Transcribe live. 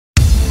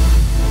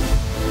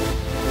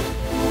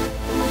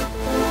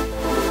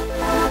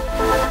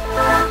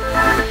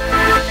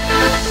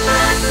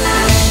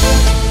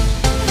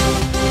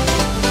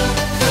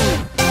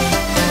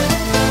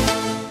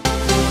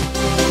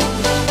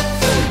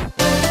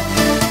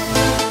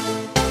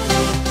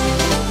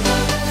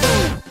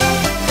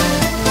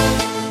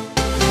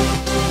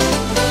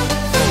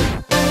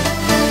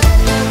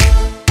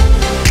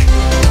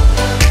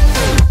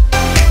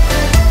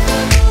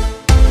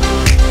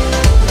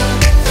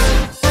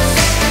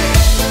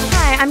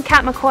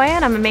Kat McCoy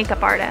and I'm a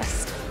makeup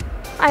artist.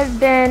 I've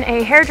been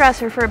a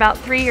hairdresser for about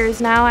 3 years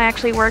now. I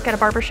actually work at a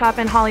barbershop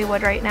in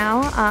Hollywood right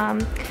now,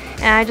 and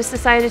I just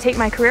decided to take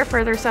my career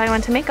further, so I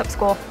went to makeup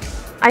school.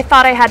 I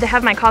thought I had to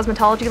have my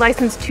cosmetology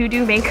license to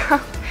do makeup,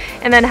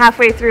 and then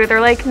halfway through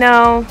they're like,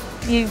 no,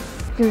 you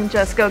can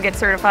just go get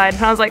certified.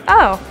 And I was like,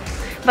 oh.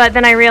 But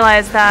then I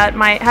realized that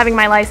having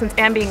my license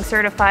and being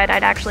certified,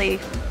 I'd actually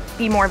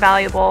be more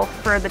valuable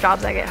for the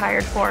jobs I get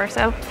hired for.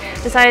 So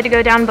decided to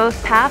go down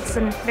both paths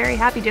and very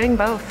happy doing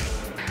both.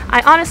 I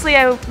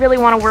really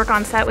want to work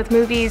on set with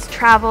movies,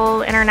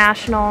 travel,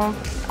 international,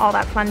 all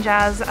that fun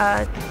jazz.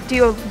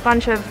 Do a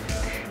bunch of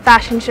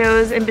fashion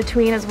shows in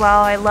between as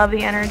well. I love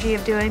the energy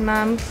of doing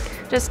them.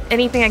 Just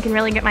anything I can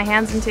really get my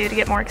hands into to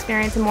get more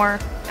experience and more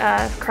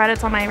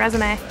credits on my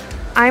resume.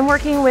 I'm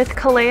working with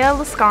Kalea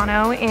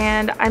Lascano,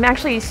 and I'm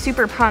actually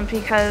super pumped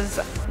because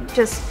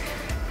just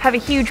have a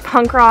huge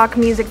punk rock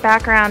music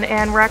background,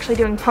 and we're actually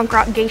doing punk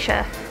rock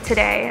geisha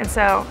today, and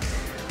so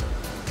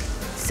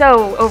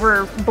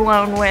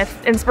overblown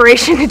with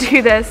inspiration to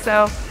do this,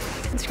 so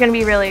it's going to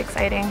be really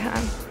exciting.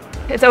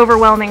 It's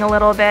overwhelming a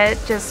little bit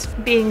just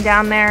being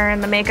down there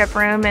in the makeup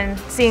room and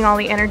seeing all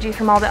the energy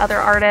from all the other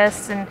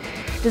artists and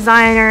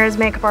designers,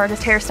 makeup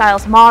artists,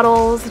 hairstylists,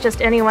 models,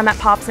 just anyone that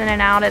pops in and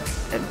out.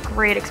 It's a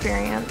great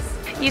experience.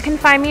 You can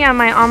find me on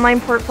my online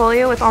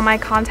portfolio with all my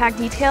contact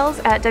details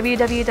at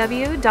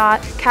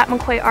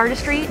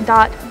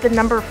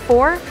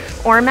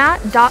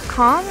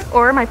www.katmccoyartistry.4ormat.com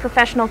or my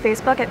professional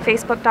Facebook at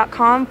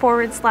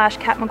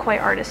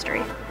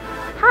facebook.com/KatMcCoyArtistry.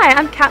 Hi,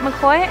 I'm Kat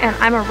McCoy and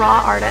I'm a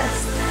raw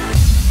artist.